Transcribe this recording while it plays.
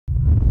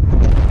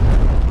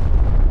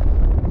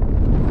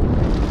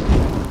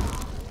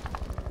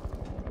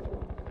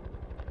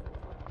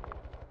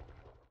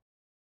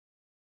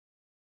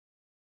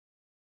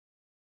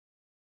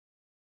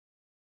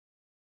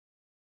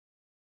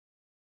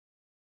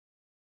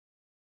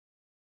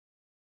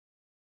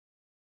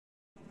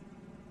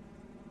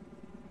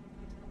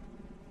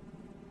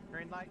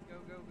light, go,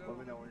 go, go. Let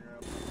me know when you're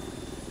up.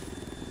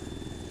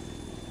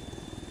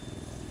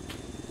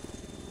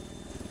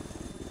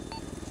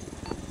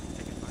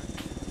 Taking fire.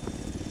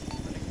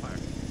 Running fire.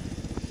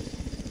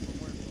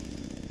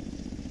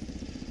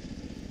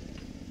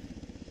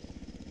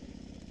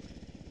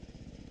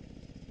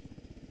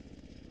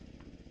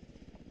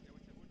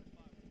 Nope,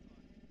 I'm up.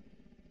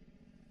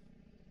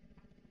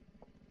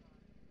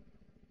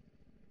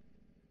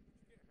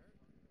 You okay?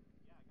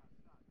 Yeah, I'm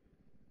fine.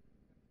 I'm okay.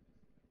 Yeah,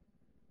 you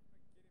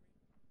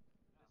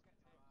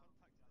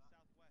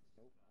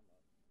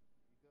up?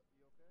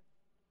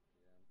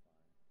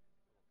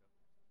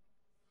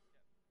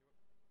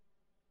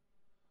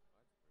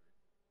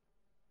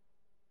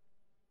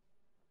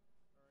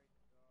 That's weird. Alright,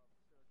 Sarah,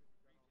 get your gun on.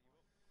 You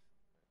up?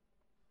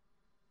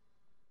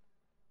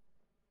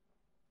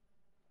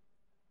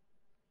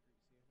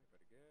 See anything?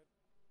 Pretty good.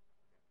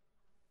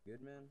 Good,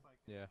 man?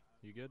 Yeah,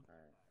 you good?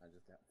 Alright, I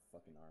just got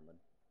fucking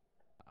armored.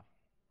 Ah.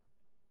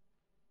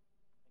 Thank you.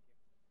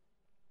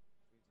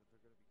 Means that they're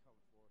gonna be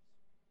coming for us.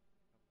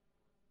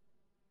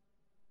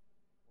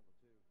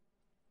 One or two. We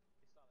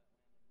saw that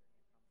landing,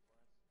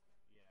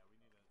 they're gonna come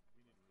for us. Yeah,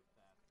 we need to move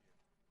fast here.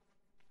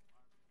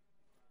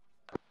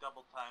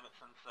 Double time it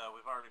since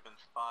we've already been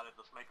spotted.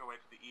 Let's make our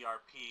way to the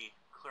ERP,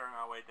 clearing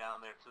our way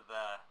down there to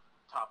the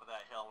top of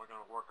that hill. We're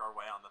going to work our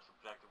way on this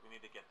objective. We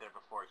need to get there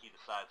before he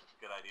decides it's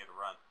a good idea to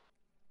run.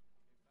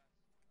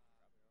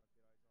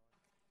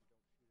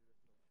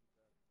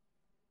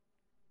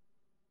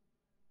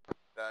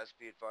 Baz,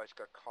 be advised,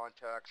 got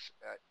contacts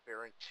at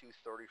bearing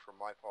 230 from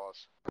my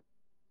paws.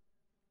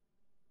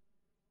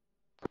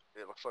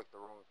 It looks like they're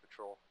rolling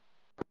patrol.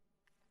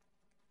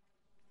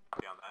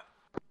 Copy on that.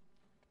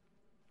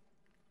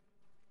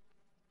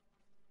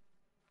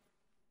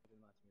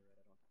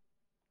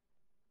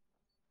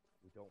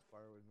 We don't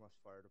fire when we must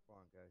fire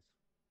upon, guys.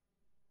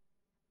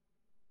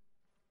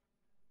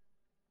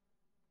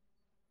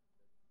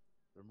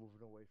 They're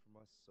moving away from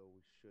us, so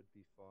we should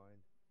be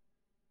fine.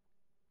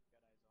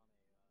 Got eyes on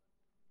a,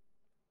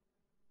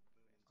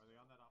 Are they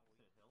on that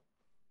opposite hill?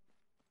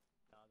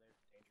 No, they're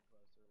danger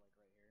close, they're like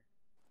right here.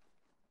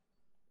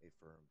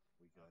 Affirm.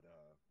 We got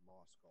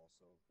mosque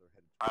also. They're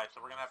headed. Alright,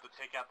 so we're going to have to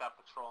take out that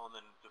patrol and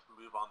then just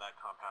move on that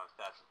compound as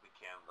fast as we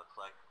can, looks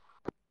like.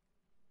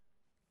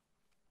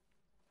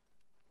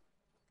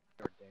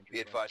 Be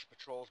advised,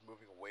 patrol's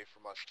moving away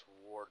from us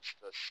towards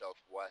the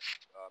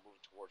southwest, moving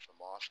towards the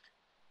mosque.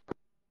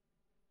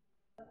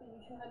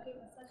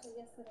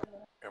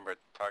 Remember,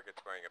 the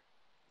target's wearing a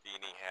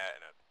beanie hat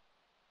and a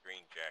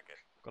green jacket.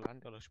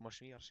 Colgando los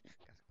mosquillos.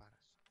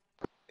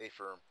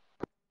 Affirm.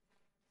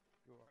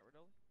 You alright,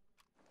 Ronaldo?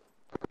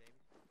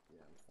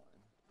 Yeah, I'm fine.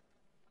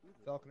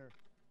 Falconer.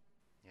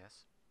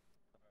 Yes.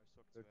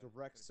 They're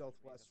direct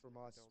southwest from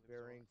us,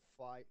 bearing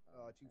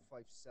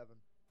 257.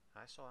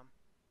 I saw him.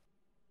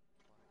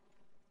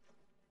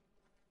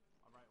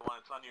 Alright, well,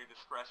 it's on your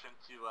discretion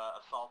to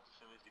assault as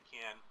soon as you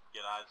can.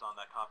 Get eyes on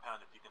that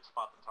compound. If you can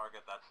spot the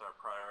target, that's our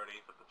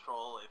priority. The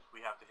patrol, if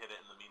we have to hit it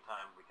in the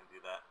meantime, we can do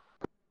that.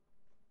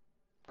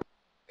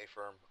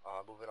 Affirm.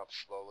 Moving up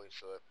slowly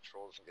so that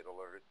patrol doesn't get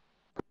alerted.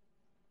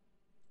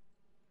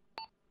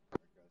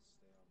 Alright, guys,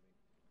 stay on me.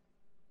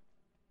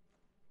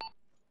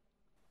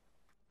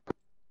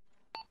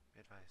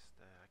 Be advised,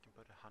 I can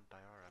put a hunt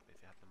IR up if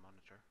you have the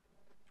monitor.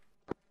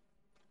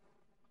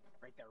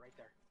 Right there, right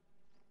there.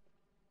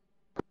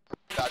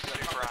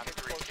 Super on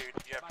 3-2,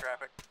 do you have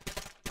traffic?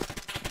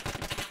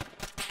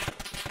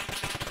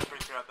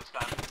 3-2 at this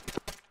time.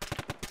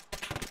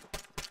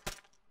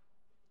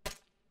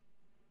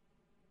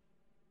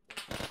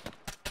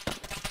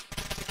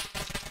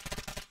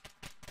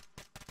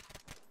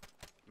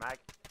 Mag.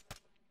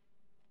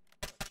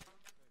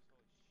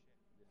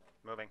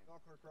 Moving.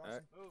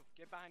 Right. Move,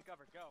 get behind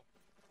cover, go.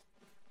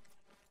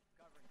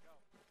 Cover and go.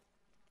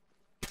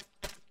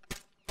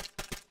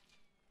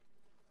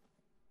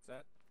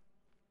 Set.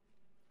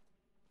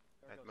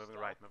 There it goes, Moving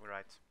stop. right, moving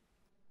right.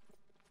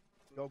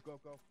 Go, go,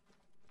 go.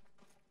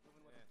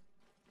 Moving with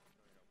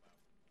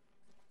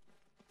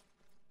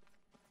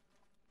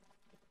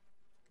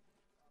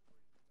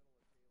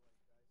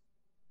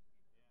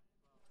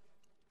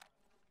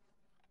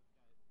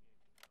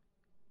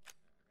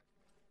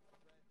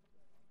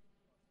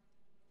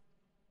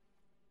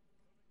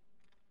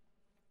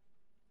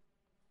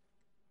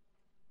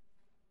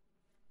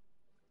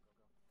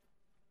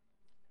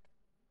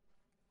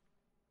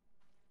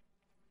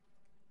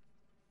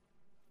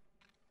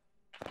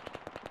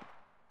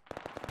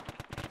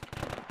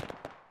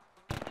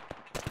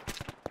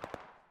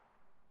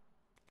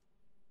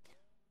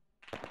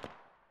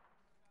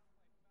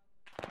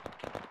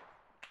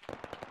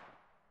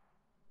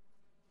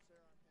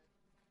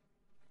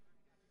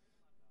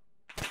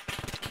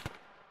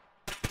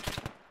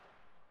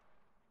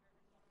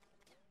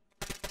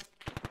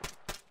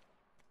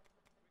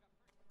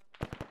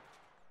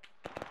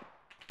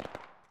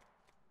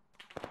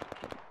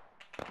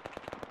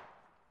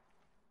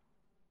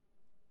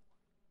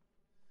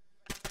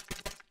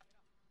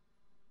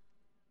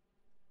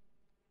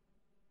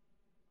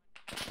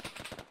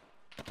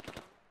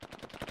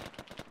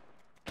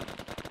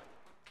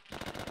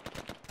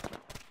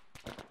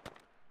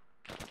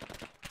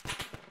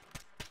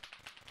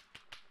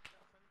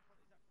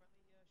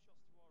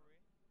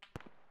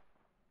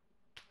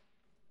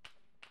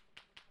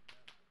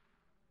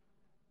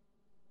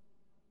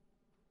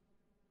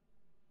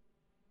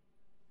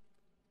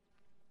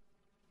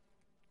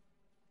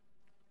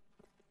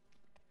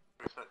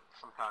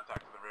some contact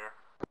to the rear.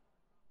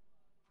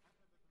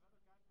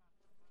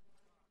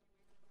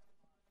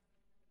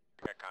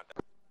 Got contact.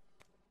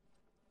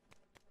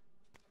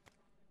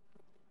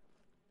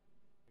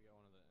 We got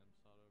one of the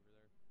MSOT over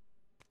there.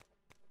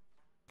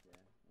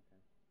 Yeah, okay.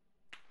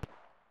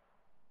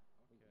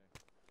 Okay.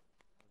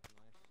 That was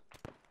nice.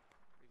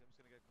 I'm just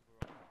gonna go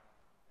cover off.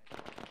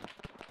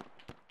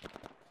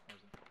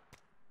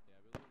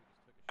 Yeah, I believe we just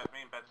took a As shot.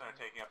 me and Benson are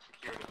taking up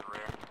security to the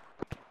rear.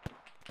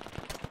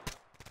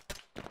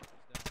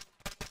 He's down.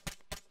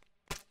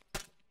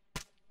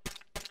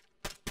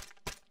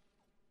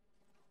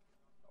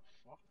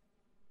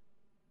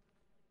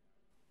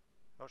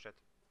 Oh shit.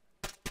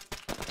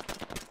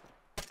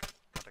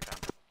 Contact down.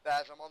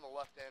 Baz, I'm on the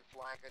left-hand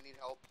flank. I need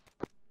help.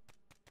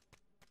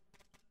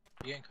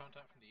 You getting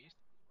contact from the east?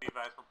 You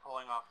guys were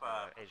pulling off,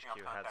 pushing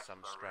HQ off had contacts some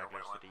to the rear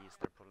stragglers to waypoint. the east.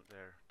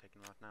 They're taking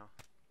them out now.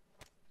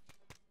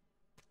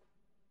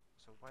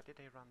 So why did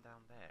they run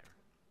down there?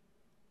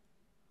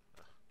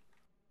 Ugh.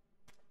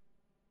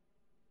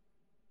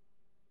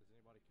 Is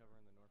anybody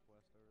covering the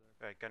northwest over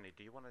there? Gunny,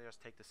 do you want to just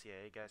take the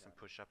CIA guys and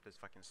push up this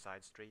fucking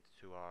side street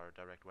to our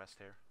direct west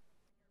here?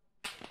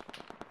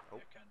 Oh.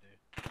 Yeah, can do.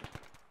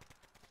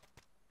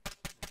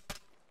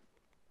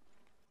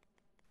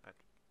 Right.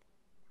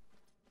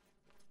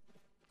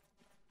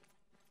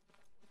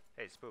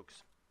 Hey,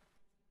 Spooks.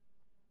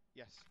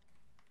 Yes.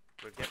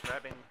 We're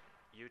grabbing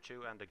you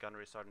two and the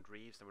gunnery Sergeant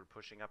Reeves, and we're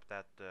pushing up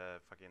that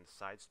fucking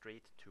side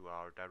street to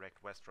our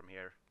direct west from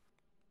here.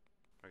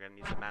 We're gonna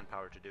need some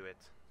manpower to do it.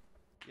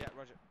 Yeah,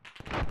 roger.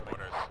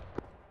 Orders.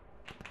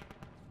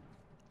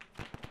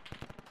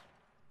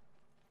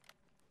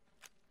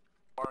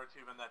 Or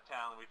two in that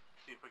town, we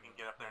see if we can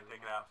get up there and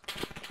take it out.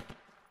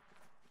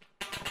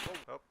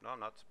 Oh, no, I'm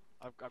not.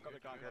 I've got the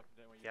guy. Good.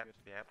 Don't worry, Yep, you're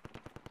good. yep.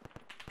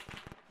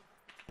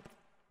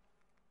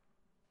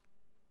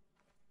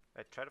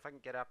 Right, try to fucking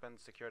get up and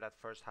secure that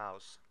first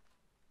house.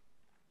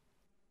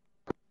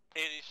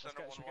 80 Let's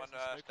Center get- should we 1-1 get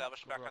some smoke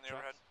established up? back Cover on up the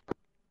overhead. tracks.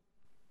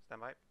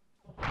 Stand by.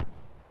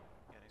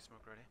 Getting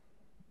smoke ready.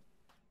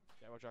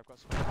 Yeah, roger, I've got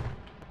some.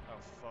 Oh,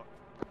 fuck.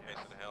 Face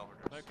of the hill.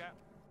 Smoke out.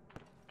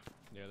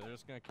 Yeah, they're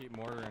just gonna keep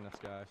mortaring us,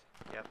 guys.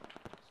 Yep.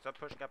 Start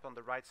pushing up on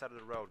the right side of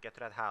the road. Get to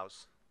that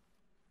house.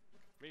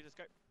 Reed, let's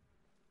go.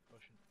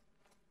 Pushing.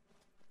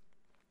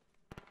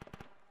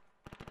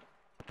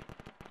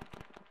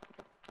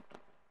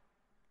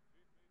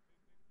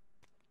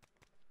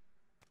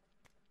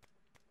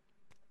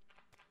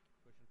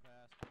 Pushing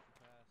past, pushing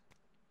past.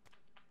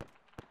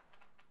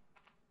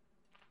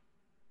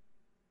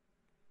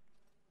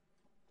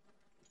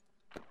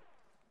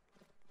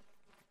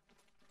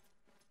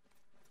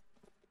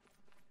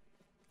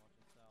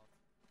 Watching south.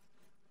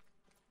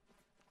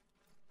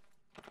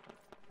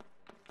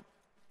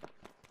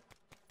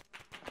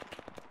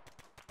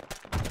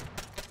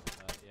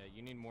 Yeah,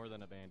 you need more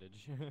than a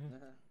bandage.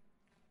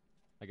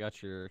 I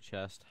got your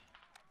chest.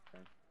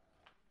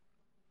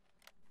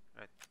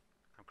 Right.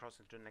 I'm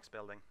crossing to the next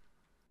building.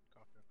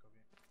 Copy,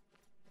 copy.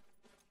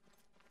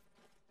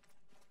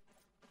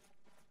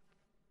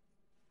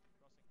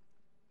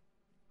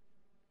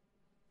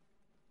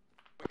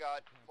 We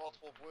got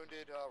multiple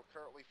wounded. We're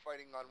currently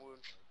fighting on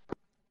wounds.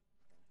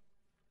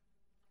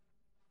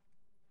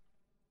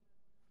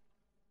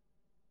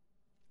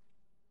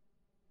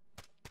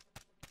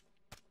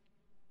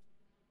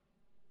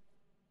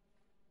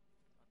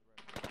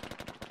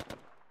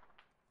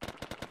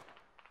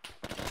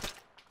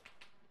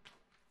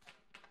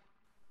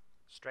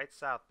 Straight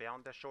south,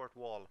 beyond the short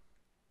wall.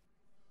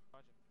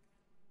 Roger.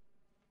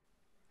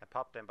 I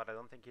popped him, but I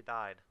don't think he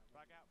died.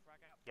 Frag out, frag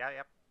out. Yeah,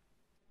 yep.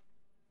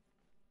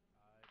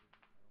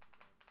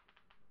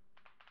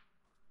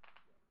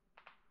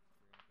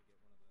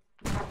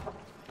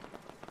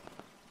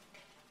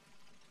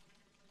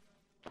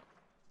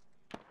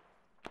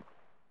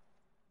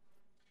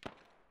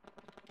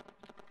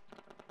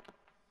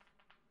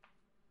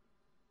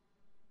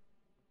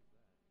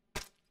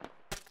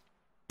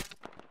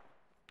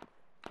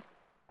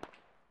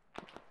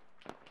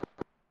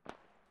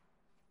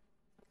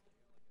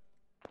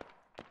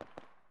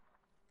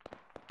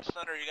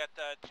 Thunder, you got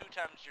 2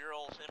 times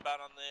Urals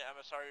inbound on the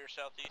MSR your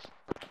southeast.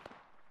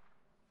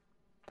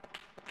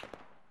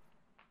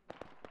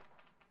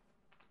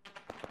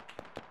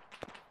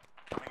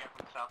 Coming in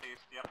from the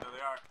southeast. Yep, there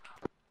they are.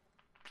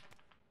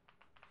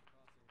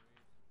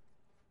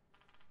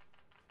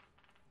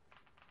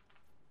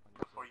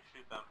 Before you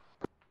shoot them.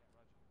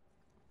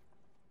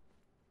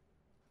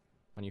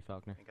 On you,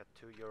 Falconer. I got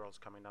 2 Urals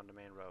coming down the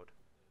main road.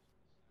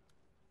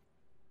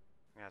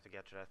 I'm gonna have to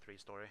get to that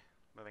 3-story.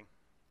 Moving.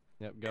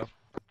 Yep, go. Yo,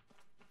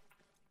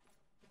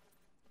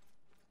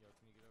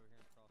 can you get over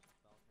here and cross with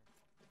Falconer?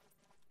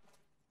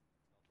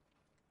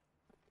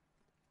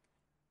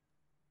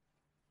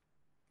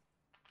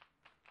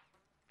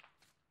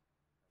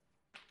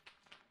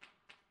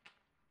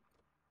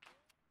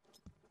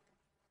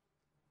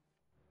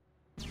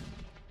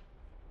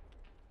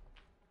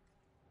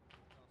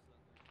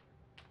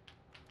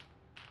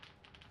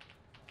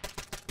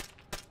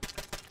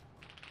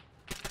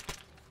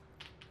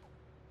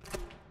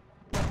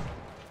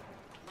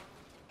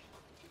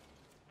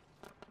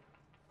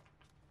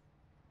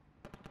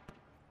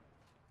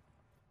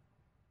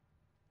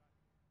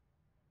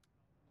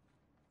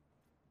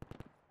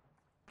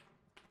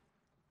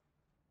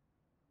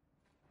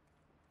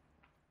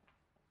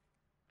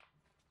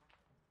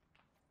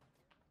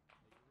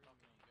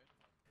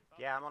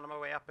 Yeah, I'm on my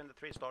way up in the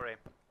 3-story.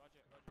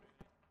 Roger, roger, moving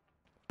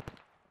in.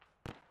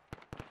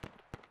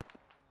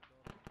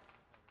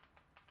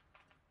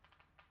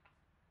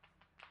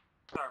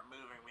 Start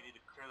moving. We need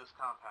to clear this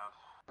compound.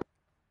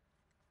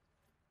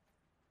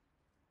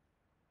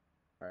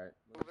 Alright.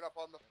 Moving up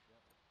on the...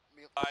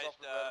 Guys,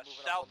 moving up on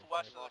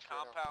southwest fucking of the mosque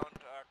right now. compound,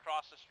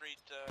 across the street,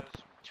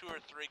 2 or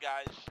 3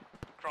 guys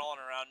crawling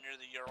around near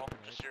the Ural,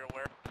 just so you're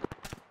aware.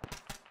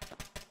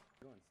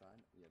 Go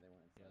inside? Yeah, they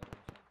went inside.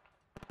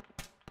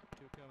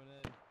 Two coming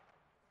in.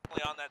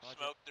 Only on that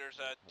smoke, there's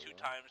 2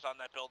 times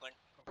on that building,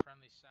 Got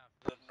friendly south.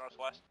 to the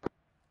northwest.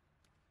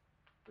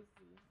 There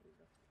you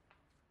go.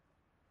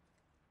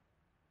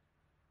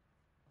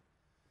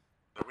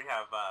 So we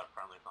have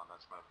friendlies on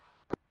that smoke.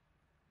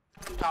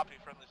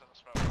 Copy, friendlies on the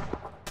smoke.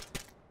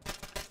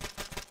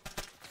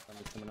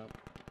 Somebody's coming up.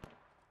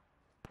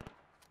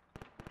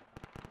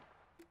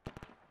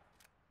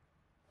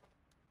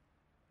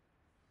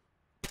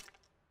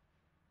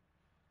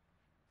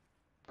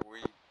 We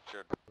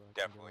should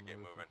definitely get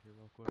moving.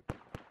 Real quick.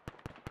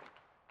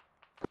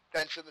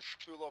 Benson, this is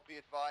Tulo, be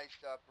advised,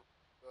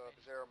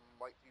 Bizarro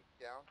might be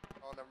down.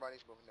 Oh, never mind,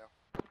 he's moving now.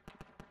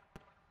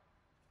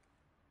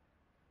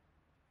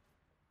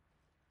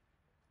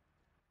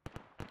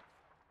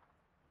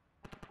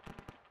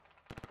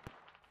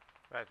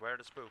 Right, where are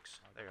the spooks?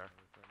 There you are.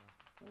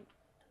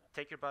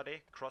 Take your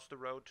buddy, cross the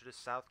road to the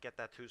south, get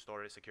that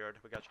 2-story secured.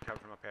 We got you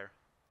covered from up here.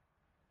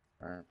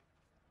 Alright.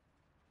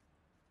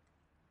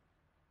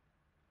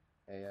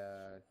 Hey,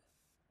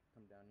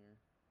 come down here.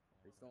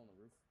 Are you still on the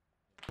roof?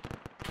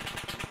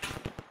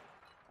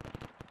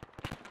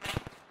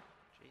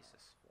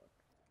 Jesus.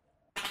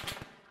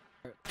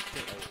 Oh,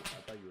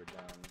 I thought you were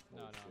down. No,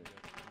 Holy no, I'm shit. good.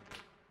 I'm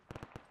good.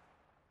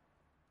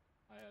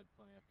 I had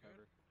plenty of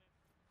cover.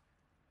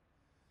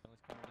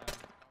 Someone's coming down.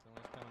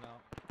 Someone's coming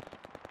out.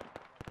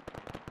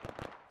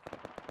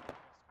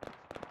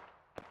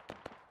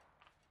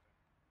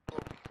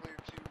 Tulo, be clear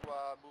to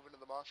move into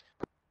the mosque.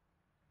 Wall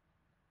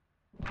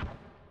there.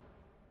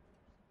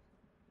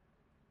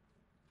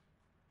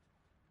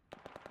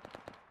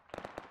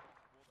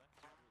 Through that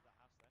house there.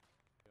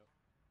 Yep.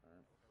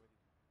 Alright. Go with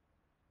you.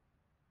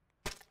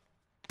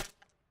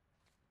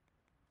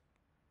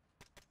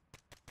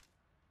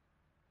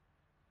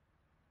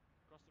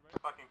 Across the road.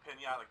 Fucking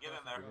pinata, get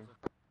in there.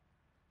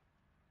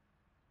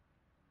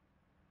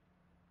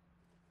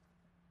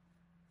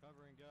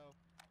 Cover and go.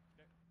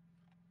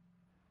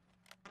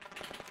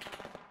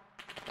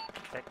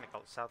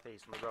 Technical,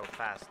 southeast on the road,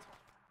 fast.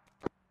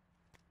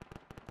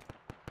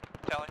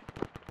 Telly.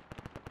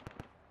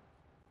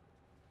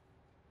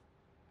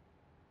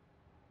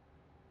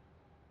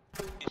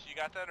 You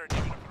got that, or do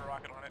you want to put a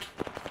rocket on it?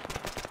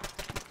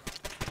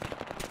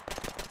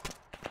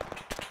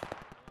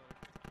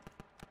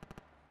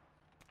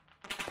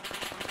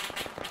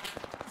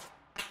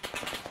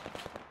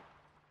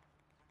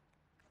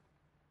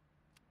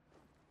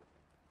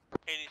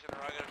 Hades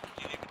interrogative,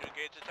 do you need me to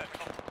engage the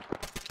technical?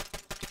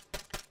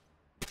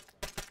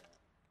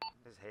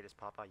 This is Hades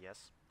Papa,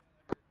 yes.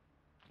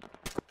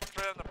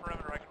 Straight on the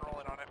perimeter, I can roll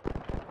in on it.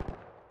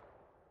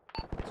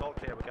 It's all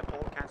clear, we got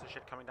all kinds of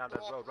shit coming down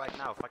that road right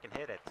now, fucking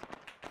hit it.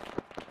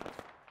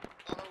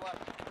 On our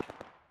left.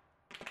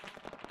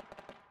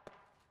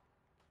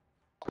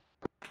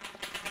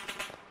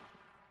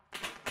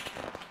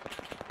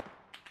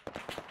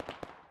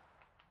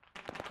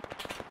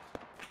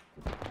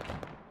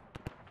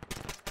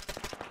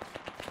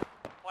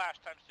 Flash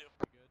times 2. You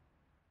good?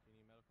 Do you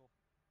need medical?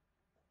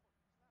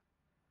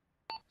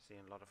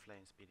 Seeing a lot of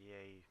flames,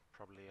 BDA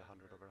probably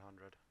 100 over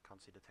 100,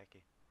 can't see the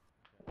techie.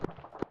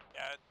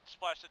 Yeah,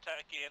 splash the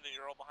techie and the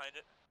Ural behind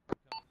it.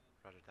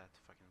 Roger that,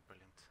 fucking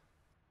brilliant.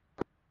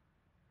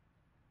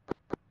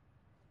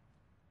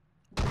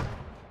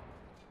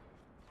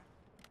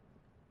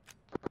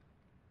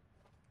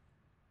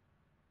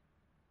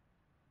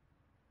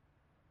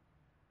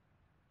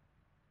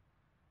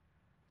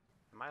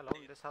 Am I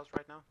alone in this house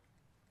right now?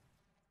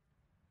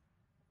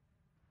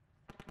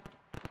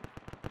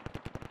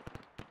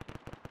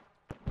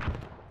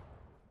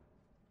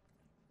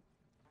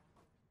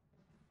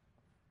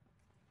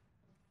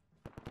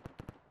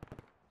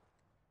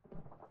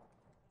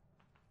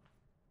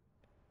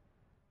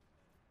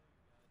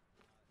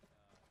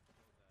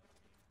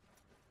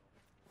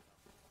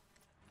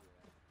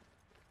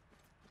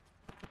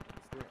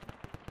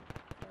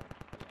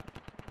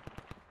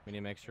 We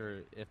need to make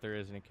sure if there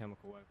is any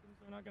chemical weapons,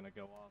 they're not gonna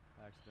go off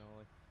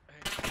accidentally.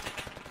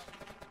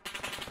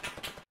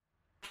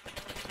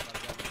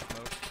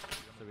 Smoke,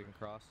 so we can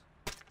cross.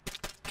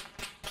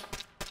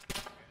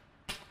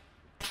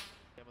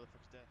 Yeah,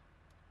 motherfucker's dead.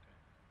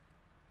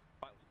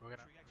 We're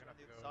gonna Should we have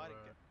actually to on the go. other side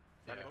and get...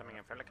 Fairly coming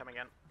in, fairly coming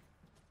in.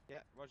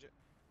 Yeah, roger.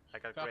 I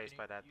got Copy, grazed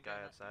by that you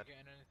guy getting- outside. You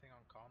getting anything on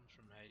comms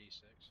from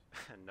 86?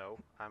 No,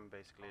 I'm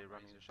basically Oh,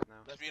 running the amazing. shit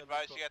now. Let's Be go,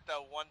 advised, let's you got the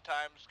 1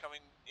 times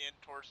coming in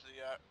towards the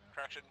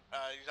correction.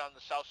 He's on the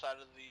south side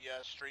of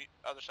the street,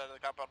 other side of the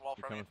compound wall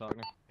You from you.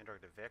 coming, Falconer?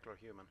 Interrogative, vehicle or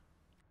human?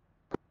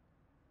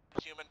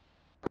 It's human.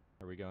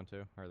 Are we going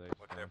to? Or are they?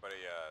 What's everybody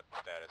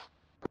status?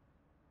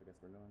 I guess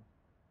we're going.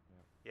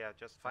 Yeah,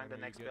 just find the Steiner,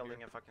 you next good building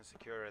here? and fucking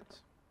secure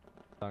it.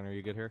 Steiner, are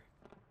you good here?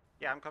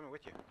 Yeah, I'm coming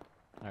with you.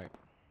 Alright.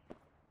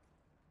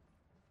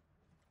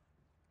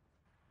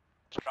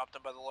 Just dropped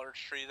him by the large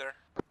tree there.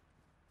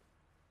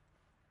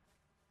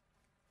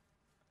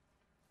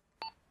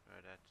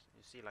 Right, that.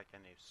 You see like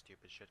any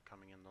stupid shit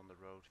coming in on the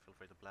road, feel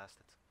free to blast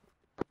it.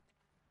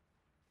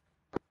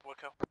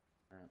 Wicco.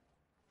 Alright.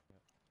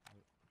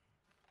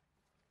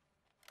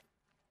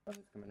 Oh,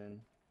 he's coming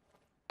in.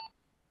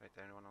 Right,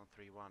 anyone on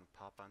 3-1,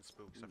 Papa and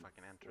Spooks are Ooh,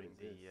 fucking what entering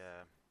is the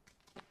this?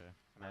 Okay.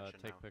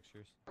 mansion Take now.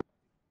 pictures.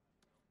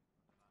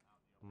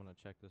 I'm gonna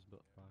check this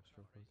box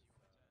real quick.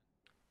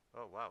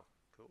 Oh wow,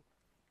 cool.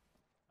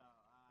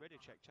 Radio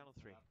check, channel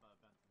 3.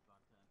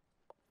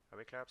 Are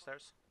we clear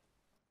upstairs?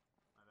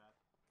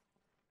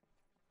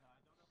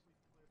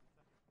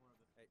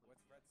 Hey,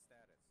 what's Red's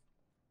status?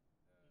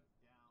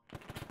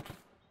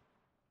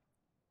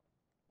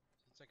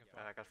 Second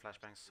Yeah, I got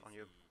flashbangs on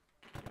you.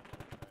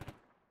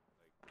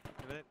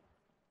 Give it.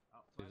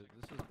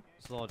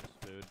 This is all just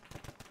food.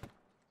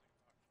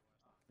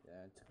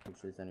 Yeah, I took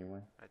pictures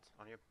anyway. Right,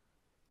 on you.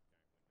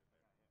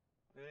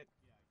 Give it.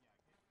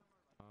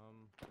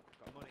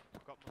 Got money.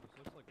 Got money.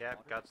 This looks like Yeah,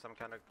 water. got some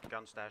kind of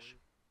gun stash.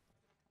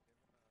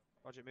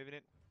 Roger, moving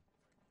in.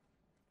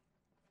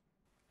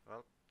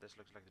 Well, this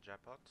looks like the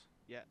jackpot.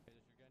 Yeah. Hey,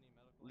 did you get any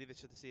medical? Leave it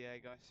to the CA,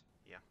 guys.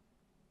 Yeah.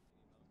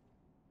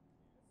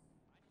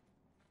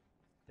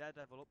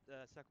 Daredevil up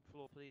second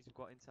floor, please. We've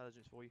got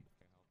intelligence for you.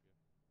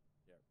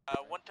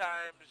 One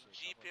times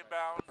Jeep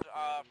inbound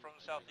from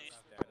the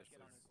southeast.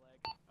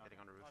 Getting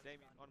on the roof.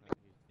 Damien, on me.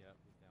 Yeah,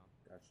 he's down.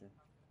 Gotcha.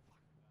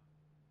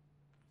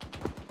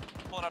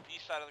 Pulling up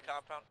east side of the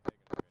compound.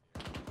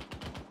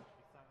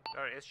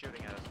 Oh, it is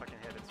shooting at us, fucking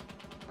hit it.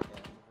 Yeah,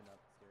 I'm moving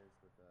upstairs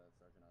with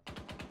Sergeant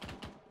outside.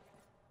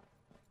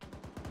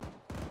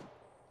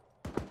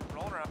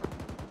 Rolling around.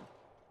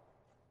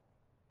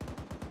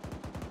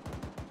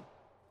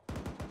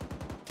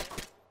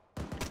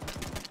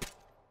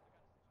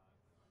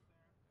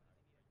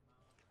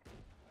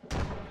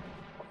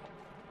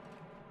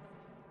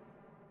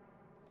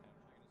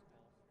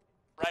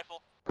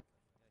 Rifle.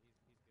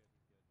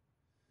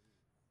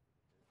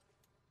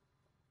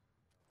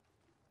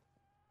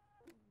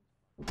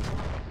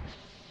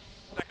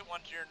 Second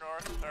one to your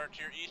north, or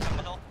to your east on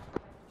the hill.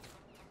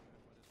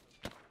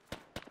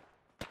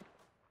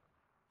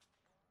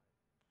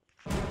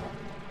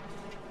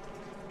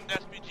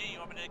 SPG, you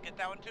want me to get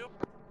that one too?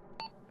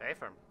 Hey,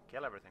 firm,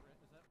 kill everything.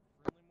 Is that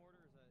friendly mortar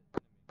or is that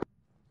enemy?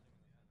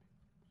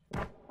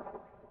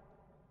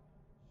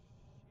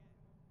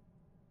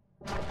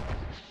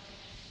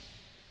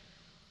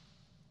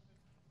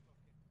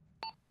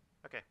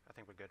 Okay, I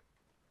think we're good.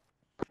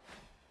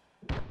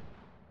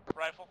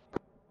 Rifle.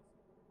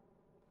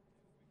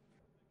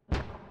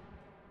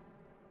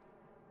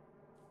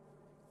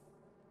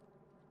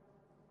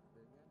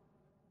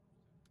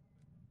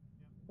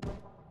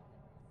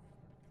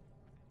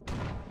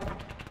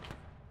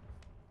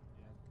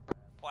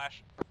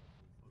 Flash.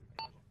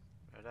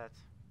 Heard that.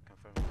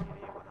 Confirm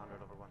TV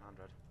 100 over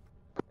 100.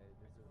 Hey,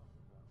 there's a...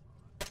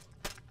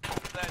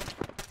 Then,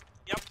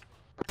 yep.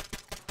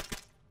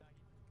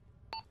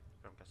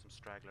 Got some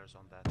stragglers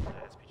on that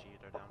SPG,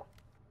 they're down.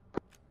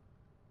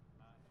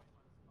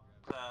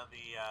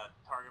 The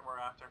target we're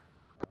after.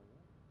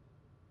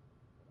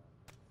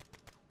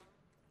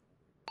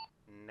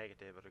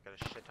 Negative, but we got a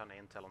shit ton of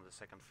intel on the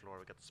second floor.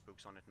 We got the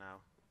spooks on it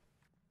now.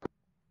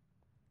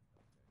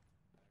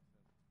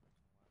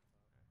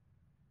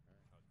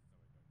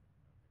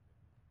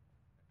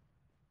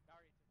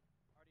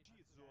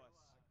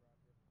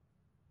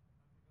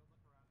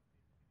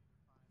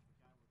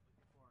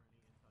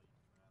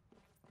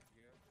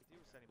 If you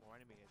was any more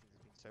enemy agents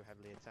has been so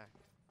heavily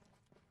attacked.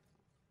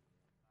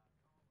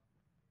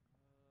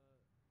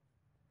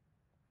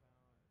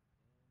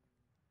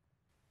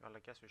 Well, I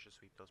guess we should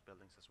sweep those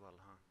buildings as well,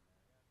 huh?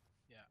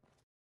 Yeah.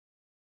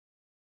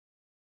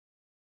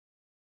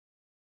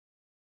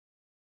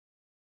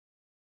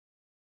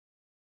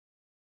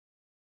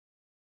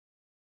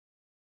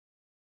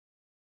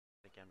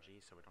 Take MG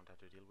so we don't have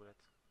to deal with it.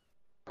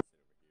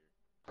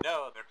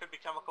 No, there could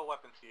be chemical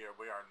weapons here.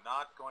 We are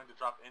not going to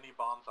drop any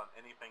bombs on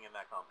anything in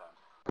that compound.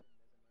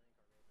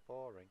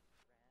 Boring.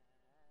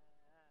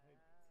 Hey,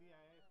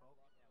 CIA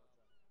folks.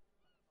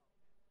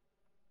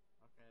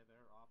 Okay,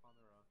 they're off on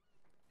their own.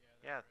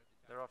 Yeah,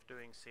 they're off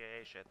doing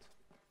CIA shit.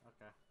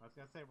 Okay, I was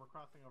gonna say we're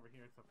crossing over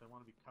here, so if they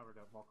want to be covered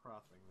up while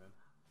crossing, then.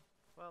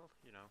 Well,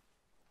 you know.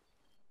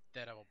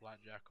 Daredevil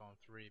Blackjack on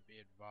 3, be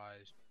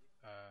advised.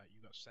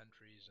 You got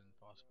sentries and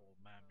possible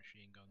man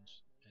machine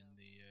guns in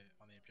the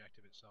on the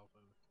objective itself.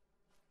 Over.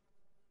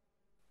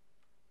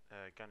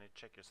 Gonna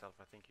check yourself.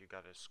 I think you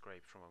got a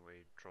scrape from when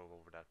we drove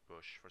over that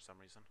bush for some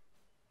reason.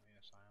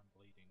 Yes, I am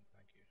bleeding.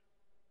 Thank you.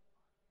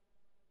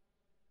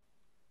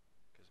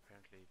 Because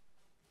apparently,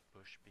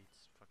 bush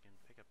beats fucking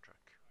pickup truck.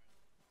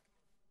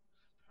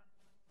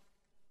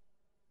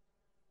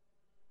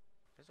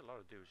 There's a lot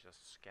of dudes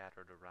just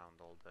scattered around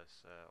all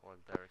this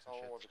oil derricks and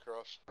All shit. ones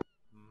across.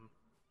 Mm-hmm.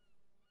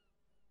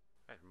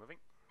 Right, we're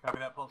moving. Copy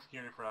that. Pull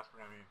security for us. We're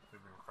gonna be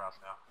moving across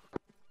now.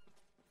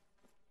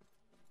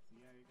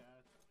 Yeah, you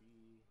guys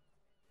be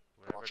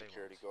Wherever they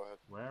security, want. go ahead.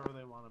 wherever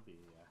they want to be.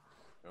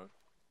 Yeah.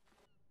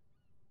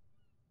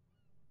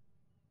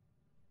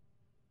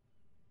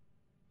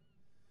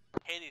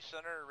 Hades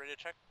Center, radio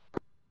check.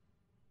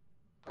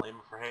 Lima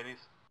for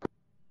Hades.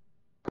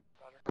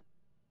 Roger.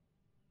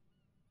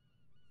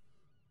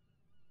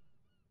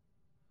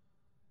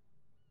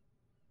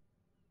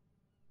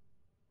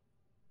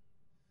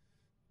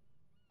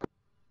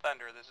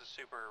 Thunder, this is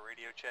Super.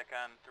 Radio check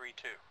on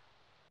 3-2.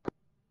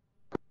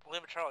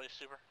 Lima Charlie,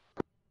 Super.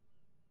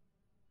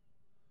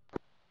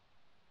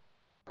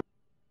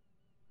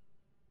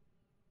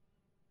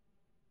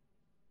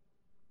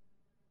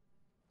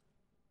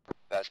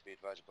 Fast be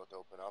advised about to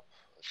open up.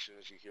 As soon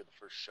as you hear the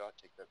first shot,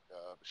 take that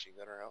machine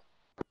gunner out.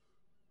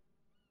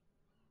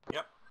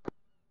 Yep.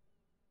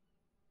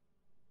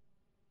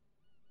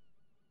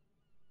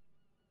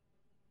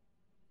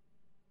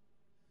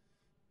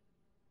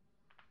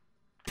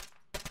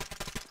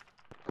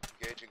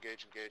 Engage,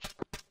 engage, engage.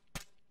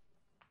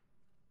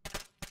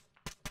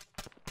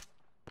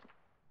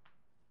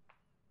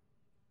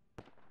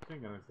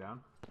 Machine gunner's down.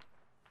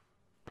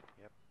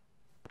 Yep.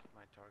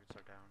 My targets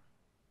are down.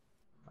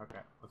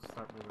 Okay, let's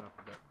start moving up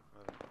a bit.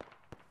 Moving.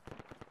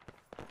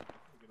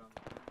 Get on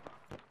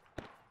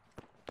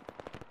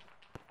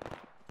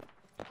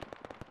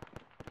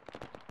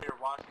If you're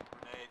watching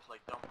grenades,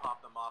 like, don't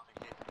pop them off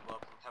in case you blow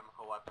up some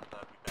chemical weapons.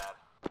 That'd be bad.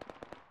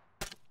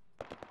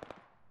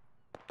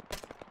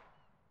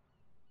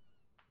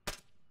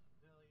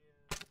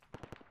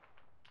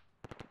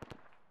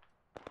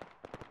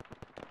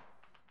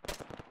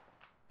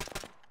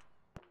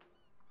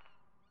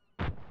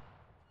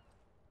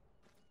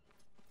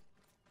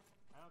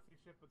 I don't see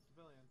ship with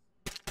civilians.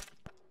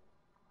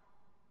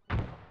 Okay,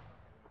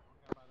 there's one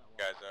guy by that wall. You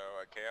guys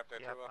okay up there,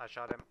 Yep, Turbo? I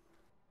shot him.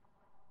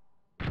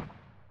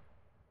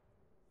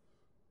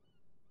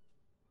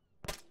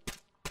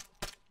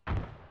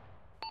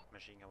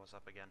 Machine gun was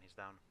up again, he's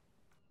down.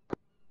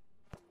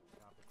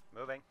 Copy.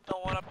 Moving.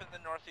 Still one up in the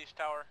northeast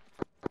tower.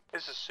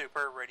 This is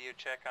Super. Radio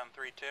check on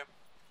 3-2.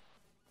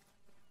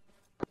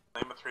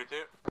 Lima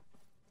 3-2.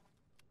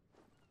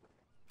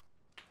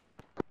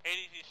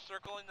 Hades, he's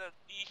circling the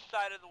east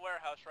side of the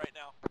warehouse right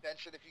now.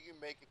 Benson, if you can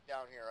make it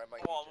down here, I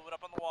might Wall, need moving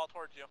up on the wall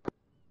towards you.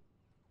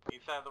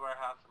 East side of the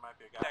warehouse, there might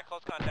be a guy. Yeah,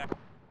 close contact.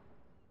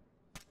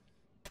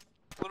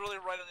 Literally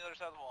right on the other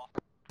side of the wall.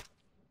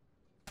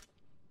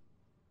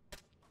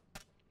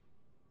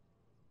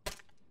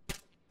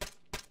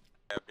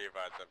 Yeah, be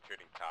advised, I'm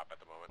shooting top at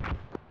the moment.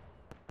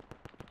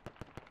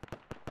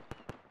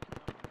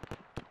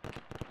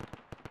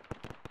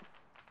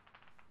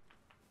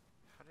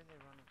 How did they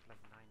run into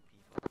like 9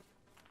 people?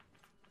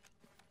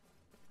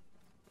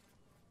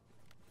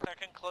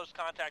 Second close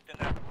contact in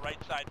that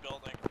right side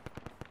building.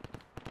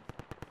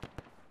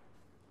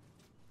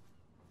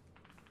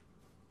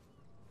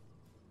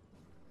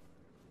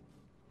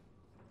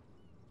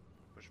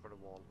 Push for the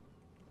wall.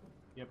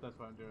 Yep, that's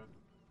what I'm doing.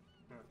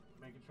 Sure.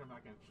 Making sure I'm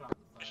not getting shot in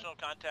the side. Additional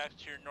contacts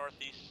to your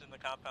northeast in the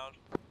compound.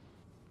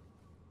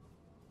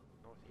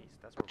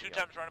 Northeast, that's where Two we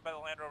times running by the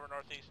Land Rover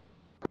northeast.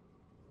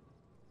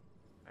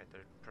 Right,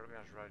 they're probably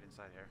right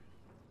inside here.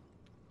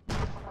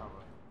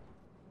 Probably.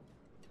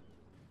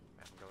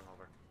 I'm going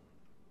over.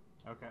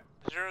 Okay.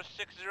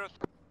 060.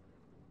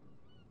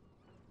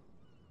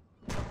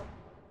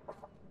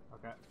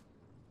 Okay.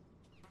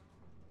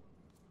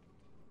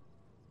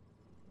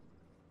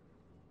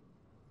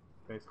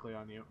 Basically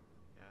on you.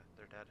 Yeah,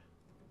 they're dead.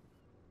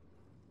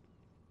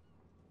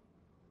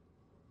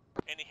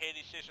 Any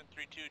Hades Station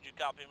 3-2, did you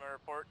copy my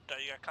report?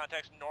 You got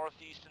contacts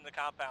northeast in the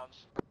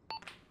compounds.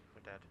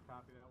 We're dead.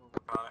 Copy that. We're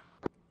working On it.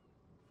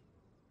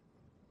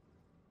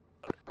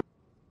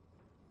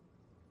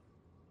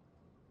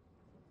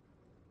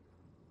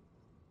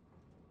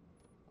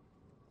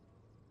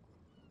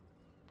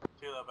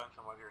 Kilo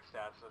Benson, what are your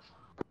statuses?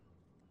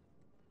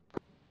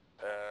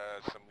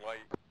 Some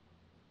light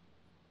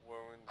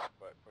wounds,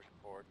 but pushing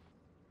forward.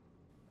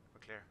 We're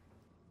clear.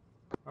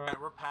 Alright,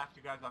 we're past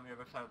you guys on the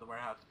other side of the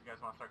warehouse. If you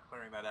guys want to start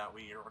clearing that out,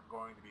 we are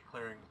going to be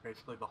clearing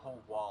basically the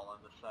whole wall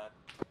on this side.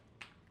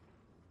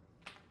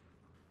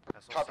 I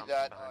saw Copy something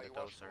that. behind You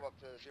the want us to dozer. move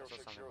up to I saw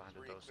something behind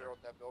the 0603, clear dozer.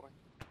 out that building?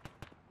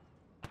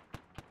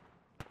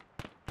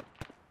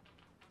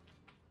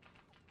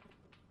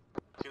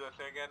 Kilo,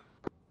 say again?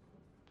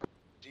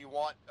 Do you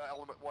want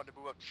element 1 to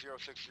move up to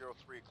 0603,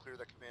 clear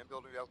that command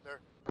building out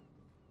there?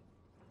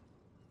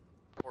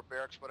 Or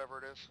barracks,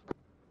 whatever it is?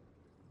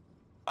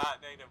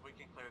 Negative, we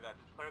can clear that.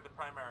 Just clear the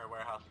primary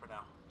warehouse for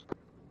now.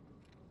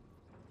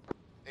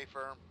 Hey,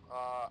 firm.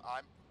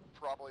 I'm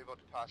probably about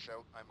to pass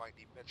out. I might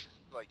need bits,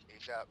 like,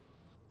 ASAP.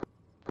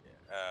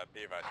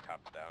 Be advised,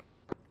 top's down.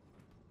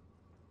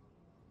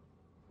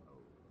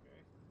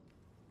 Okay.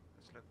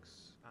 This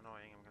looks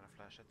annoying, I'm gonna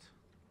flash it.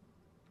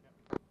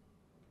 Yep.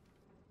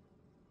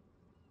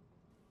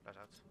 Flash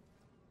out.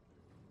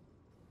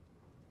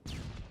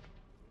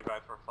 You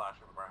guys were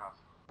flashing the warehouse.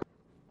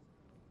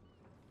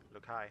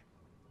 Look high.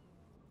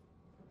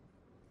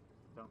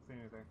 Don't see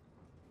anything.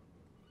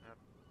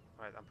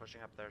 Alright, I'm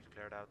pushing up there to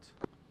clear it out.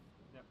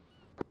 Yep.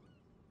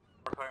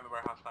 We're clearing the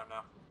warehouse time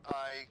now.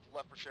 I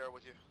left for share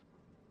with you.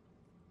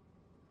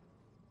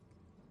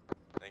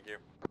 Thank you.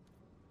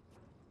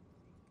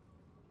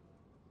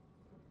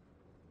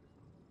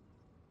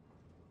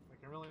 I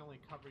can really only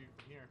cover you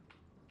from here.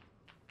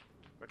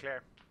 We're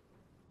clear.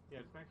 Yeah,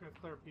 just make sure it's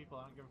clear people.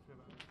 I don't give a shit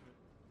about that shit.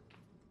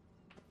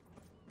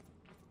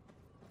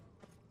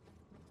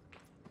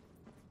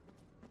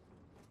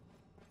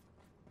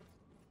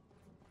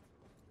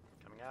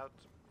 Coming out.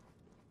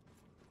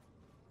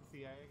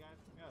 CIA guys?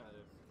 Yeah, it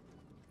is.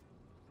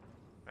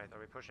 Right, are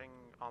we pushing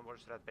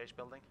onwards to that base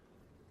building?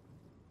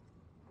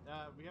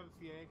 We have the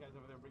CIA guys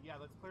over there, but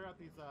yeah, let's clear out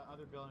these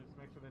other buildings to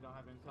make sure they don't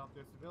have intel. If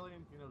they're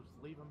civilians, you know,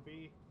 just leave them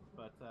be.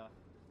 But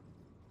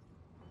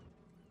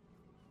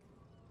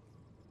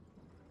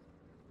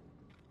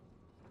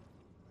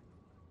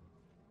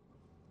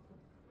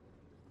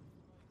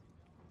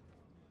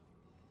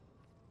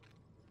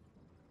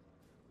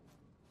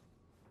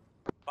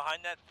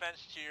Behind that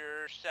fence to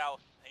your south,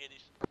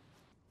 Hades.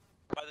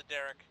 By the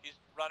derrick. He's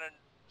running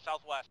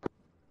southwest.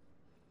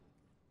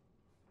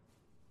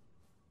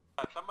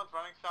 Someone's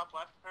running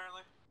southwest,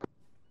 apparently.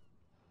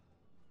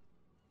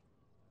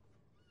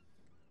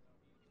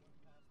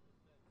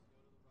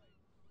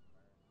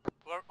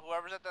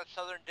 Whoever's at that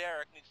southern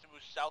derrick needs to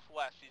move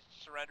southwest. He's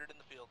surrendered in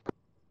the field.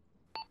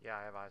 Yeah,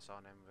 I have eyes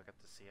on him. We got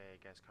the CIA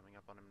guys coming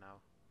up on him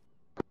now.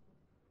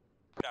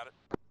 Got it.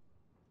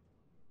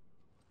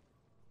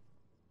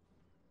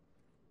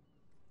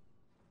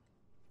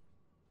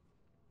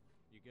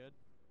 You good?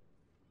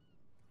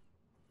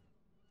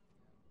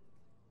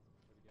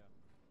 Where'd he go?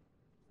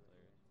 There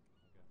he is.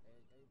 Okay.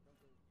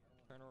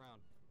 Turn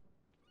around.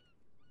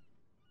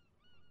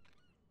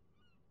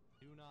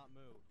 Do not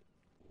move.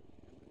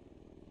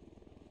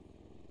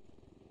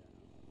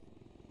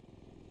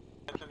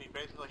 Benson, you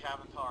basically have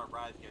until our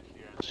ride gets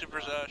here.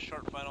 Super's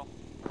short final.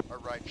 Our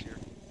ride's here.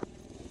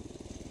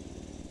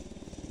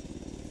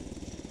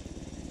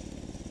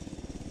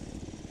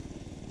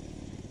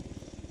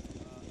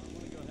 I'm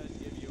gonna go ahead and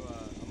give you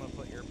I'm gonna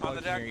put earplugs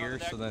in your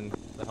ears so then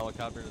the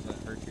helicopter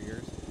doesn't hurt your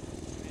ears.